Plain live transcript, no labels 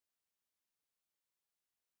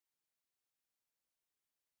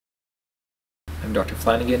I'm Dr.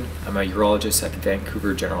 Flannigan. I'm a urologist at the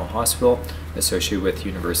Vancouver General Hospital, associated with the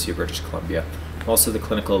University of British Columbia. I'm also the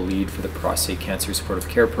clinical lead for the Prostate Cancer Supportive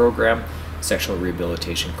Care Program, Sexual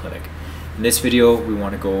Rehabilitation Clinic. In this video, we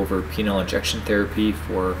want to go over penile injection therapy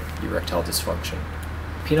for erectile dysfunction.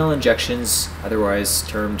 Penile injections, otherwise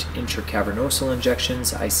termed intracavernosal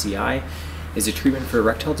injections, ICI, is a treatment for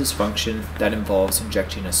erectile dysfunction that involves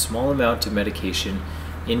injecting a small amount of medication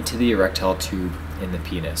into the erectile tube in the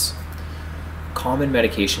penis. Common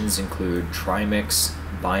medications include Trimix,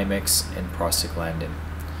 Bimix, and prostaglandin.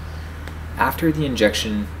 After the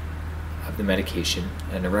injection of the medication,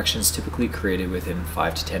 an erection is typically created within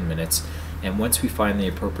 5 to 10 minutes, and once we find the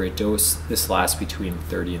appropriate dose, this lasts between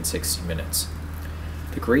 30 and 60 minutes.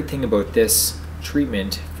 The great thing about this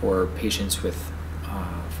treatment for patients with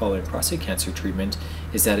following prostate cancer treatment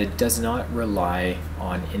is that it does not rely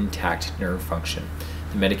on intact nerve function.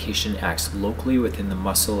 The medication acts locally within the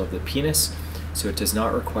muscle of the penis, so it does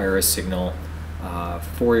not require a signal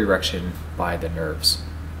for erection by the nerves.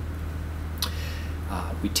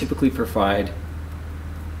 We typically provide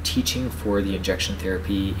teaching for the injection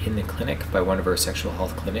therapy in the clinic by one of our sexual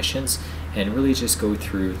health clinicians, and really just go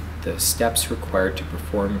through the steps required to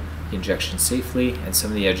perform the injection safely and some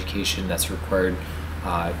of the education that's required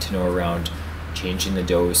to know around changing the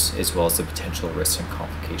dose as well as the potential risks and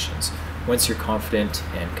complications. Once you're confident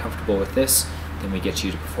and comfortable with this, then we get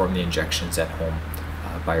you to perform the injections at home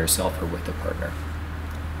by yourself or with a partner.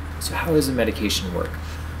 So how does the medication work?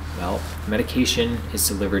 Well, medication is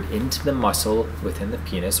delivered into the muscle within the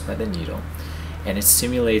penis by the needle, and it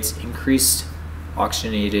stimulates increased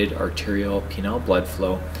oxygenated arterial penile blood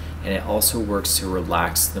flow, and it also works to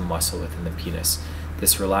relax the muscle within the penis.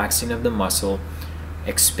 This relaxing of the muscle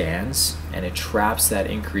expands and it traps that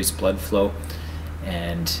increased blood flow,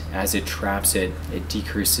 and as it traps it, it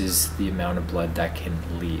decreases the amount of blood that can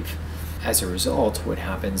leave. As a result, what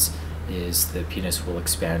happens is the penis will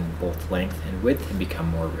expand both length and width and become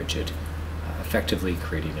more rigid, effectively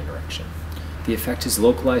creating an erection. The effect is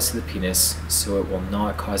localized to the penis, so it will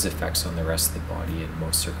not cause effects on the rest of the body in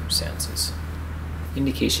most circumstances.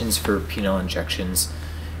 Indications for penile injections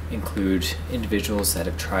include individuals that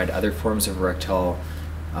have tried other forms of erectile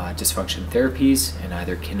dysfunction therapies and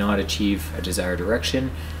either cannot achieve a desired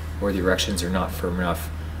erection, or the erections are not firm enough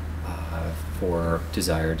for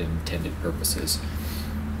desired and intended purposes.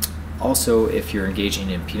 Also, if you're engaging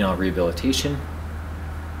in penile rehabilitation,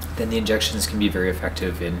 then the injections can be very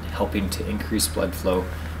effective in helping to increase blood flow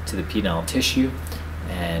to the penile tissue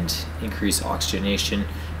and increase oxygenation,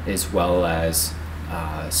 as well as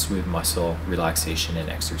smooth muscle relaxation and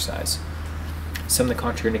exercise. Some of the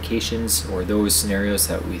contraindications, or those scenarios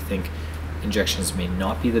that we think injections may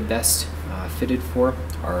not be the best fitted for,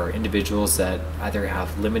 are individuals that either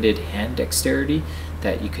have limited hand dexterity,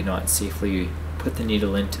 that you cannot safely put the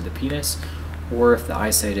needle into the penis, or if the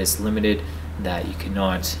eyesight is limited, that you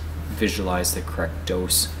cannot visualize the correct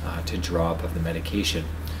dose to draw up of the medication.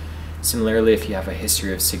 Similarly, if you have a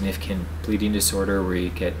history of significant bleeding disorder where you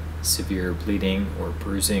get severe bleeding or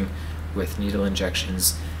bruising with needle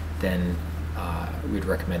injections, then we'd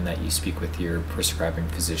recommend that you speak with your prescribing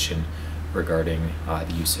physician regarding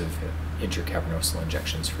the use of intracavernosal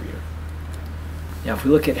injections for you. Now, if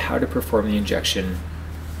we look at how to perform the injection,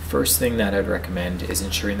 first thing that I'd recommend is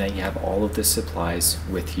ensuring that you have all of the supplies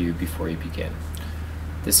with you before you begin.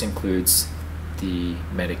 This includes the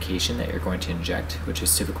medication that you're going to inject, which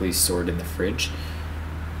is typically stored in the fridge,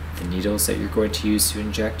 the needles that you're going to use to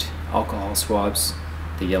inject, alcohol swabs,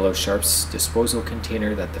 the yellow sharps disposal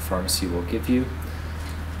container that the pharmacy will give you,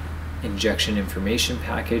 injection information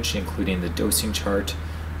package including the dosing chart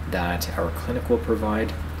that our clinic will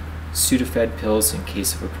provide, Sudafed pills in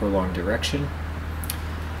case of a prolonged erection,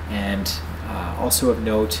 and also of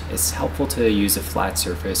note, it's helpful to use a flat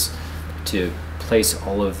surface to place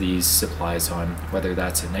all of these supplies on, whether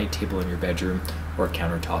that's a night table in your bedroom or a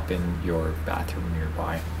countertop in your bathroom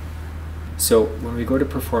nearby. So when we go to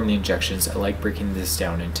perform the injections, I like breaking this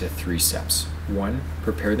down into 3 steps. 1,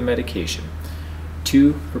 prepare the medication.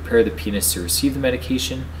 2, prepare the penis to receive the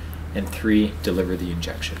medication. And 3, deliver the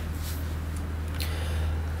injection.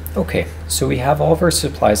 Okay, so we have all of our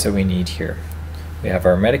supplies that we need here. We have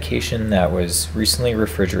our medication that was recently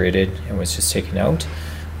refrigerated and was just taken out.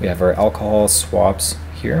 We have our alcohol swabs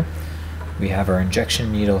here. We have our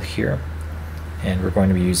injection needle here. And we're going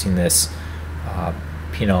to be using this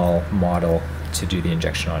penile model to do the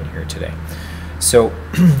injection on here today. So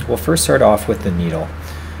we'll first start off with the needle.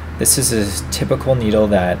 This is a typical needle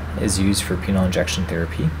that is used for penile injection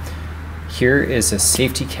therapy. Here is a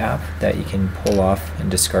safety cap that you can pull off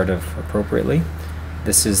and discard of appropriately.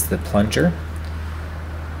 This is the plunger,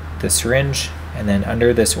 the syringe, and then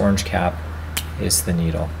under this orange cap is the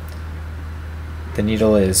needle. The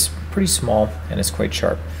needle is pretty small and it's quite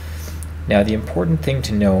sharp. Now the important thing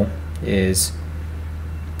to know is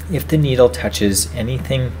if the needle touches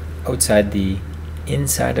anything outside the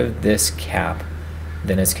inside of this cap,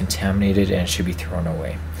 then it's contaminated and it should be thrown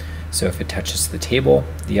away. So if it touches the table,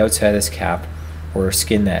 the outside of this cap, or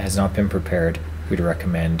skin that has not been prepared, we'd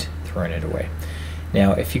recommend throwing it away.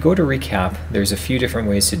 Now if you go to recap, there's a few different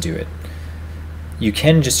ways to do it. You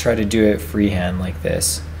can just try to do it freehand like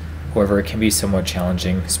this. However, it can be somewhat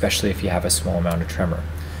challenging, especially if you have a small amount of tremor.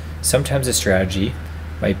 Sometimes a strategy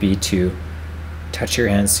might be to touch your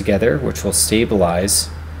hands together, which will stabilize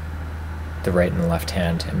the right and the left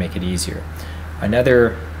hand and make it easier.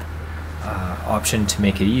 Another option to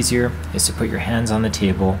make it easier is to put your hands on the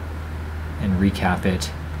table and recap it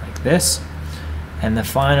like this. And the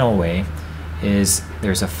final way is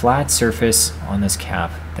there's a flat surface on this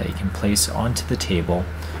cap that you can place onto the table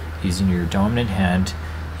using your dominant hand.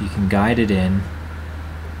 You can guide it in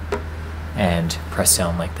and press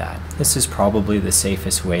down like that. This is probably the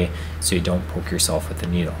safest way so you don't poke yourself with the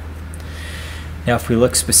needle. Now if we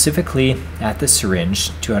look specifically at the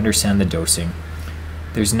syringe to understand the dosing,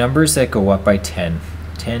 there's numbers that go up by 10,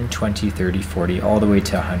 20, 30, 40, all the way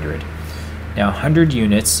to 100. Now 100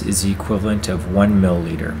 units is the equivalent of 1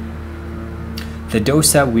 milliliter. The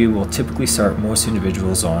dose that we will typically start most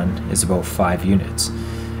individuals on is about 5 units.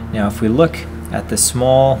 Now if we look at the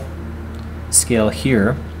small scale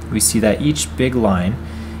here, we see that each big line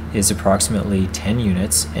is approximately 10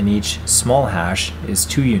 units and each small hash is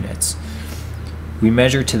 2 units. We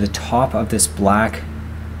measure to the top of this black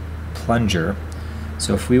plunger.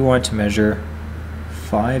 So if we want to measure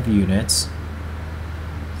 5 units,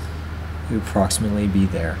 it would approximately be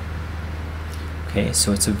there. Okay,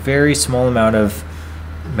 so it's a very small amount of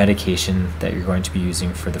medication that you're going to be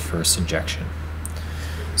using for the first injection.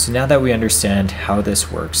 So now that we understand how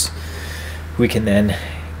this works, we can then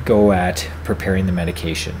go at preparing the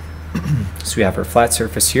medication. So we have our flat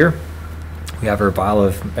surface here. We have our vial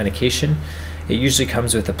of medication. It usually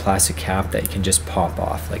comes with a plastic cap that you can just pop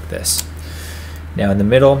off like this. Now in the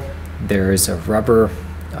middle, there is a rubber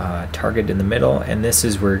target in the middle, and this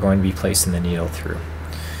is where you're going to be placing the needle through.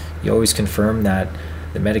 You always confirm that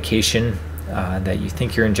the medication that you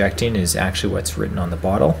think you're injecting is actually what's written on the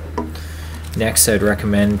bottle. Next, I'd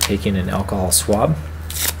recommend taking an alcohol swab.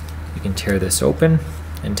 You can tear this open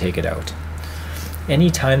and take it out.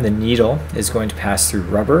 Anytime the needle is going to pass through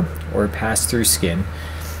rubber or pass through skin,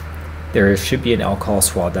 there should be an alcohol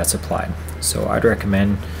swab that's applied. So I'd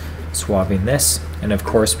recommend swabbing this, and of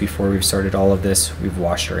course before we've started all of this, we've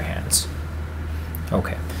washed our hands.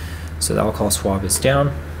 Okay, so the alcohol swab is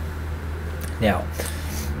down. Now,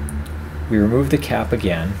 we remove the cap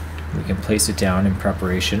again. We can place it down in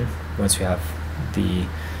preparation once we have the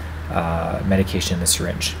medication in the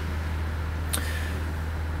syringe.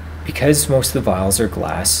 Because most of the vials are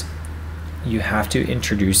glass, you have to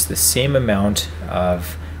introduce the same amount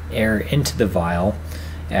of air into the vial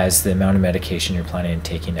as the amount of medication you're planning on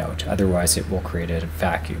taking out. Otherwise, it will create a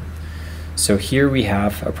vacuum. So here we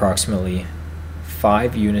have approximately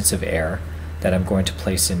 5 units of air that I'm going to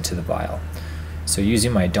place into the vial. So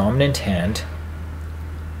using my dominant hand,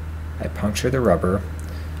 I puncture the rubber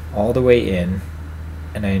all the way in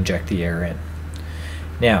and I inject the air in.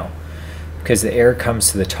 Now, because the air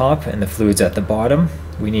comes to the top and the fluid's at the bottom,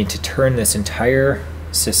 we need to turn this entire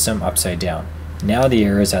system upside down. Now the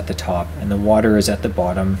air is at the top and the water is at the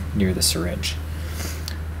bottom near the syringe.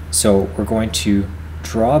 So we're going to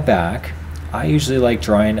draw back. I usually like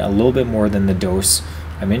drawing a little bit more than the dose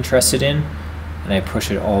I'm interested in, and I push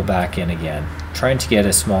it all back in again, trying to get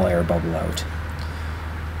a small air bubble out.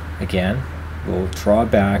 Again, we'll draw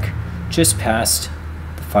back just past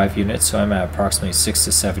the 5 units, so I'm at approximately 6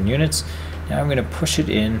 to 7 units. Now I'm going to push it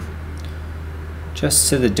in just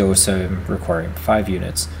to the dose I'm requiring, 5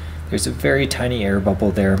 units. There's a very tiny air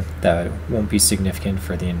bubble there that won't be significant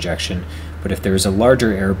for the injection, but if there's a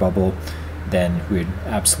larger air bubble, then we'd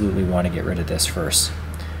absolutely want to get rid of this first.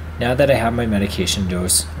 Now that I have my medication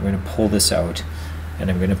dose, I'm going to pull this out and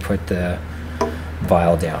I'm going to put the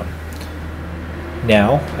vial down.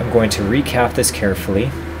 Now I'm going to recap this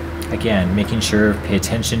carefully, again making sure, pay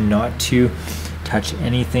attention not to touch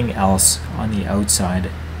anything else on the outside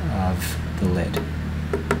of the lid.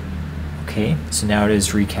 Okay, so now it is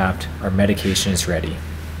recapped, our medication is ready.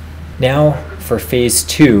 Now for phase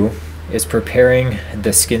 2 is preparing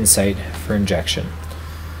the skin site for injection.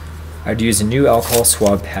 I'd use a new alcohol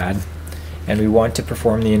swab pad, and we want to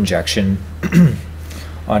perform the injection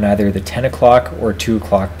on either the 10 o'clock or 2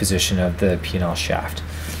 o'clock position of the penile shaft.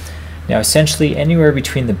 Now essentially anywhere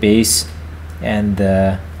between the base and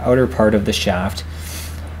the outer part of the shaft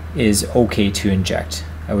is okay to inject.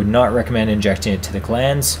 I would not recommend injecting it to the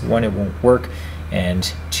glands. One, it won't work,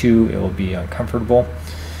 and two, it will be uncomfortable.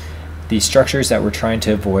 The structures that we're trying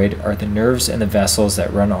to avoid are the nerves and the vessels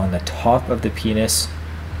that run on the top of the penis,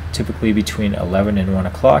 typically between 11 and 1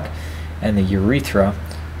 o'clock, and the urethra,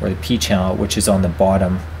 or the P channel, which is on the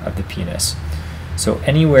bottom of the penis. So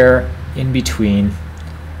anywhere in between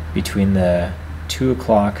the 2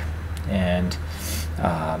 o'clock and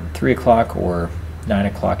 3 o'clock, or 9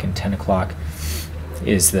 o'clock and 10 o'clock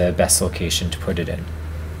is the best location to put it in.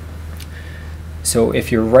 So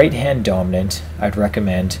if you're right hand dominant, I'd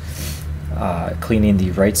recommend cleaning the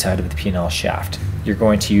right side of the penile shaft. You're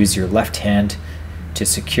going to use your left hand to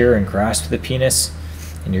secure and grasp the penis,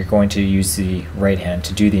 and you're going to use the right hand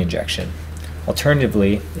to do the injection.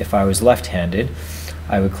 Alternatively, if I was left-handed,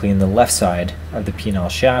 I would clean the left side of the penile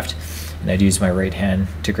shaft, and I'd use my right hand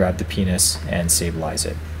to grab the penis and stabilize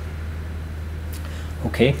it.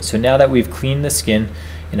 Okay, so now that we've cleaned the skin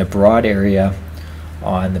in a broad area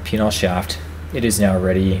on the penile shaft, it is now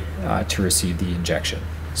ready to receive the injection.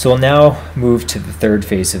 So we'll now move to the third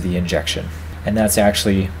phase of the injection, and that's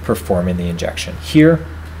actually performing the injection. Here,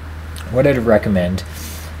 what I'd recommend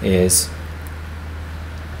is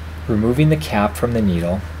removing the cap from the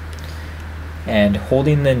needle and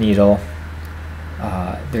holding the needle.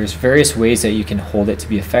 There's various ways that you can hold it to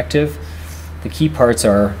be effective. The key parts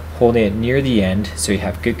are holding it near the end so you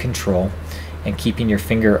have good control, and keeping your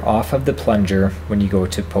finger off of the plunger when you go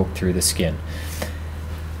to poke through the skin.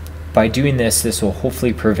 By doing this, this will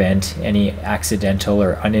hopefully prevent any accidental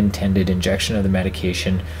or unintended injection of the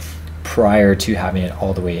medication prior to having it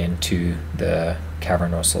all the way into the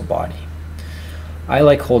cavernosal body. I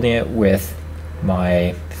like holding it with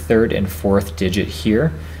my third and fourth digit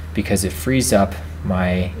here because it frees up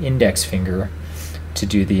my index finger to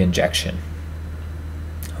do the injection.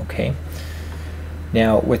 Okay.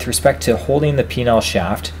 Now, with respect to holding the penile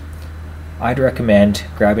shaft, I'd recommend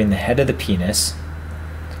grabbing the head of the penis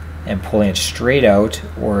and pulling it straight out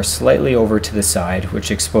or slightly over to the side,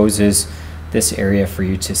 which exposes this area for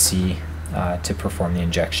you to see to perform the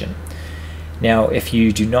injection. Now, if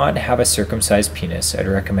you do not have a circumcised penis, I'd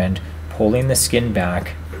recommend pulling the skin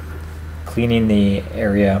back, cleaning the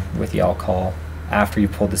area with the alcohol after you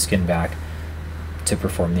pull the skin back to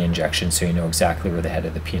perform the injection, so you know exactly where the head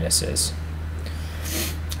of the penis is.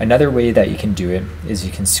 Another way that you can do it is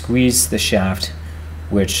you can squeeze the shaft,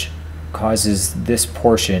 which causes this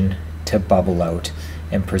portion to bubble out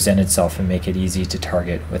and present itself and make it easy to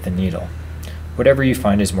target with a needle. Whatever you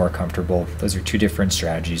find is more comfortable. Those are two different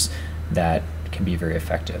strategies that can be very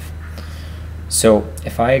effective. So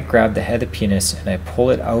if I grab the head of the penis and I pull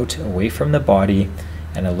it out away from the body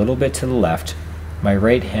and a little bit to the left, my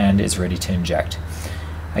right hand is ready to inject.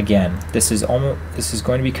 Again, this is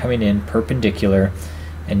going to be coming in perpendicular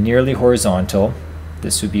and nearly horizontal.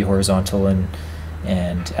 This would be horizontal and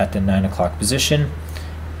at the 9 o'clock position,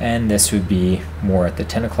 and this would be more at the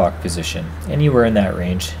 10 o'clock position. Anywhere in that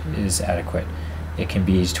range is adequate. It can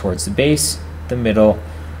be towards the base, the middle,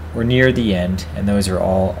 or near the end, and those are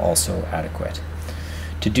all also adequate.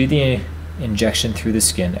 To do the injection through the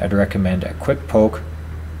skin, I'd recommend a quick poke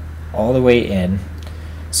all the way in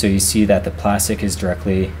so you see that the plastic is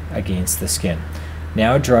directly against the skin.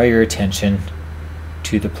 Now draw your attention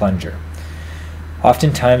to the plunger.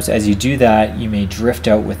 Oftentimes as you do that, you may drift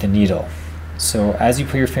out with the needle. So as you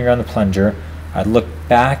put your finger on the plunger, I'd look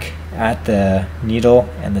back at the needle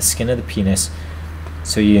and the skin of the penis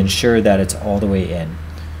so you ensure that it's all the way in.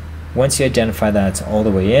 Once you identify that it's all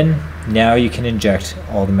the way in, now you can inject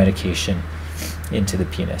all the medication into the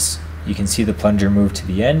penis. You can see the plunger move to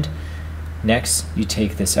the end. Next, you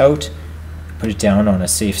take this out, put it down on a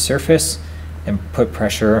safe surface, and put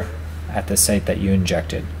pressure at the site that you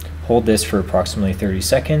injected. Hold this for approximately 30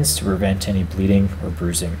 seconds to prevent any bleeding or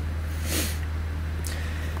bruising.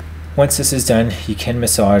 Once this is done, you can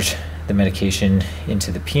massage the medication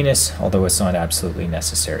into the penis, although it's not absolutely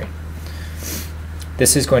necessary.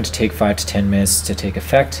 This is going to take 5 to 10 minutes to take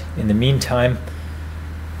effect. In the meantime,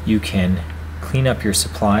 you can clean up your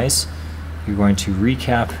supplies. You're going to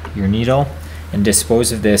recap your needle and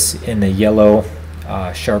dispose of this in the yellow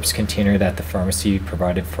sharps container that the pharmacy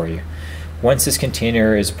provided for you. Once this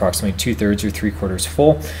container is approximately 2/3 or 3/4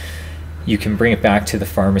 full, you can bring it back to the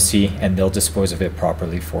pharmacy and they'll dispose of it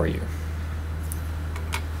properly for you.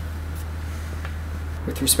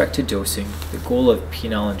 With respect to dosing, the goal of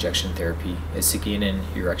penile injection therapy is to gain an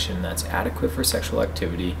erection that's adequate for sexual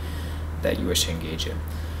activity that you wish to engage in.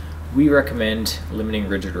 We recommend limiting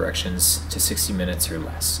rigid erections to 60 minutes or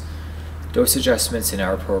less. Dose adjustments in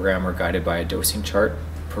our program are guided by a dosing chart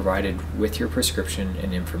provided with your prescription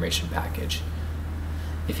and information package.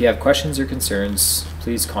 If you have questions or concerns,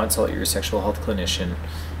 please consult your sexual health clinician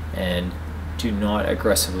and do not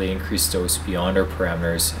aggressively increase dose beyond our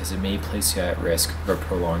parameters, as it may place you at risk of a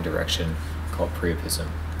prolonged erection called priapism.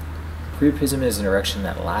 Priapism is an erection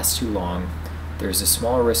that lasts too long. There's a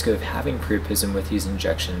small risk of having priapism with these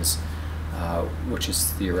injections, which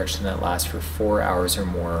is the erection that lasts for 4 hours or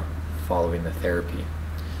more following the therapy.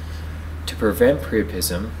 To prevent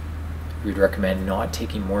priapism, we'd recommend not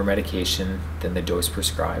taking more medication than the dose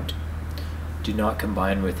prescribed. Do not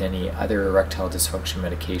combine with any other erectile dysfunction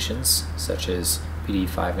medications, such as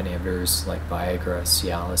PDE5 inhibitors like Viagra,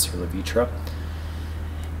 Cialis, or Levitra,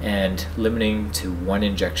 and limiting to 1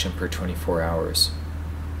 injection per 24 hours.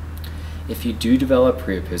 If you do develop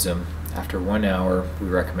priapism, after 1 hour, we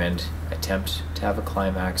recommend attempt to have a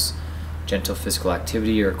climax, gentle physical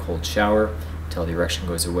activity or a cold shower until the erection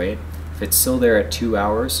goes away. If it's still there at 2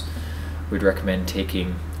 hours, we'd recommend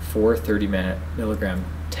taking 4 30-milligram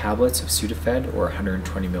tablets of Sudafed or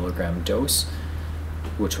 120 milligram dose,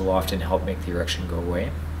 which will often help make the erection go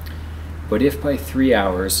away. But if by 3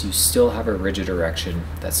 hours you still have a rigid erection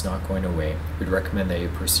that's not going away, we'd recommend that you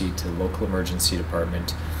proceed to the local emergency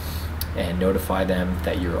department and notify them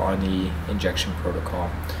that you're on the injection protocol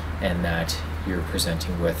and that you're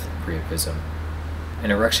presenting with priapism.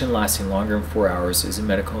 An erection lasting longer than 4 hours is a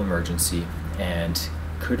medical emergency and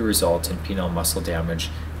could result in penile muscle damage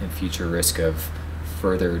and future risk of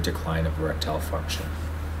further decline of erectile function.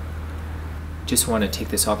 Just want to take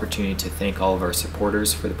this opportunity to thank all of our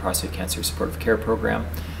supporters for the Prostate Cancer Supportive Care Program.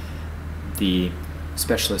 The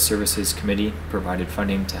Specialist Services Committee provided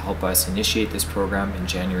funding to help us initiate this program in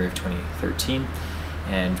January of 2013,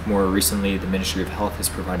 and more recently the Ministry of Health has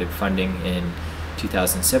provided funding in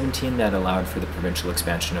 2017 that allowed for the provincial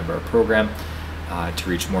expansion of our program to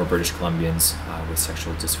reach more British Columbians with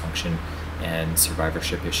sexual dysfunction and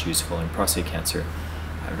survivorship issues following prostate cancer.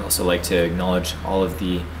 I would also like to acknowledge all of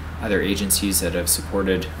the other agencies that have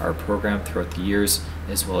supported our program throughout the years,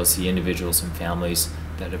 as well as the individuals and families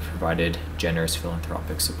that have provided generous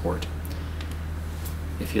philanthropic support.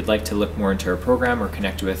 If you'd like to look more into our program or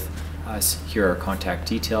connect with us, here are our contact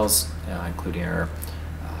details, including our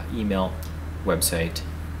email, website,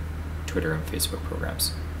 Twitter, and Facebook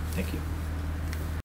programs. Thank you.